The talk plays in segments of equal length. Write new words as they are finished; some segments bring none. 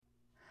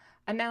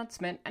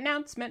Announcement.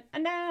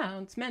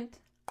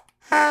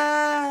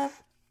 That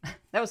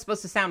was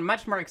supposed to sound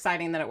much more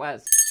exciting than it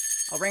was.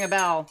 I'll ring a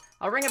bell.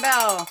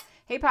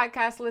 Hey,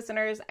 podcast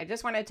listeners. I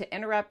just wanted to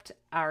interrupt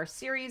our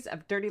series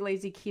of Dirty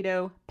Lazy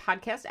Keto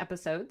podcast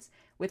episodes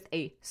with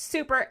a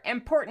super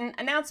important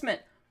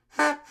announcement.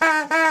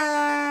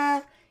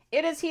 It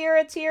is here.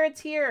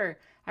 It's here.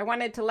 I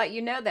wanted to let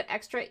you know that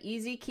Extra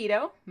Easy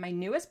Keto, my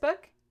newest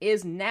book,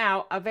 is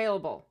now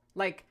available.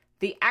 Like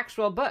the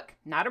actual book,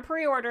 not a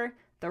pre-order,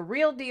 the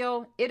real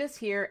deal. It is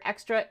here,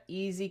 Extra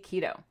Easy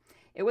Keto.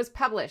 It was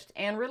published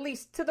and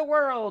released to the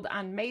world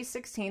on May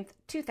 16th,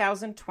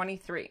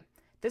 2023.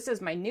 This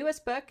is my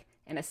newest book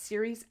in a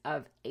series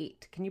of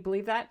 8. Can you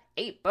believe that?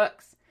 8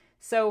 books.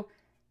 So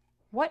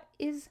what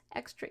is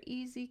Extra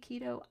Easy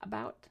Keto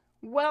about?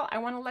 Well, I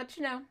want to let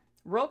you know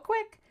real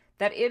quick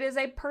that it is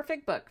a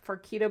perfect book for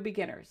keto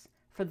beginners.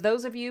 For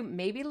those of you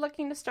maybe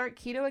looking to start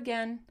keto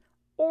again,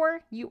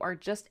 or you are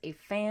just a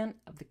fan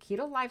of the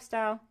keto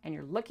lifestyle and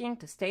you're looking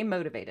to stay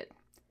motivated.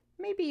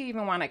 Maybe you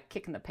even want a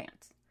kick in the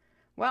pants.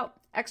 Well,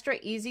 Extra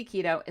Easy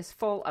Keto is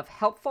full of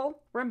helpful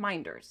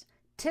reminders,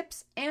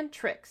 tips and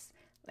tricks,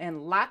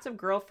 and lots of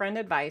girlfriend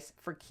advice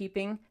for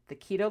keeping the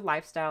keto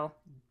lifestyle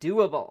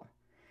doable.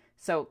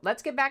 So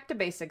let's get back to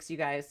basics, you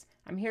guys.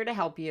 I'm here to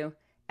help you.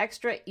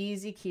 Extra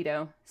Easy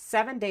Keto,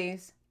 7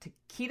 days to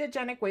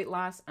ketogenic weight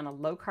loss on a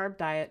low-carb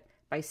diet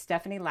by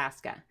Stephanie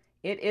Laska.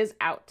 It is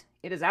out.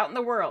 It is out in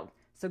the world.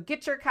 So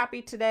get your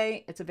copy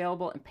today. It's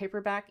available in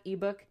paperback,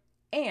 ebook,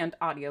 and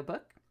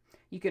audiobook.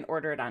 You can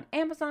order it on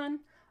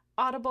Amazon,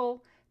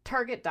 Audible,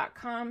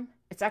 Target.com.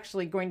 It's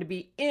actually going to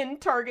be in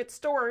Target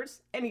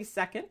stores any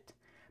second.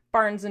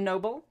 Barnes &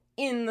 Noble,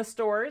 in the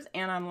stores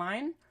and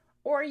online.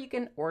 Or you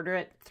can order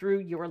it through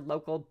your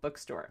local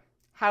bookstore.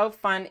 How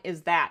fun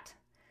is that?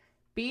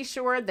 Be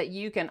sure that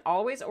you can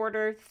always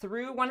order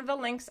through one of the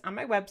links on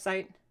my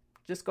website.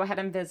 Just go ahead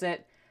and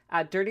visit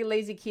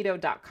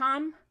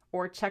dirtylazyketo.com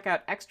or check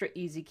out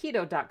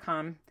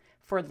extraeasyketo.com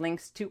for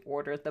links to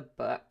order the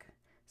book.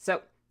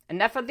 So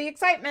enough of the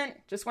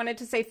excitement. Just wanted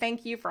to say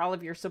thank you for all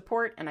of your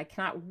support, and I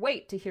cannot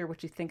wait to hear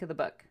what you think of the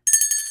book.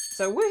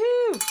 So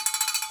woohoo!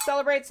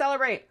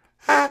 Celebrate.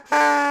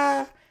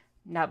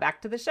 Now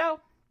back to the show.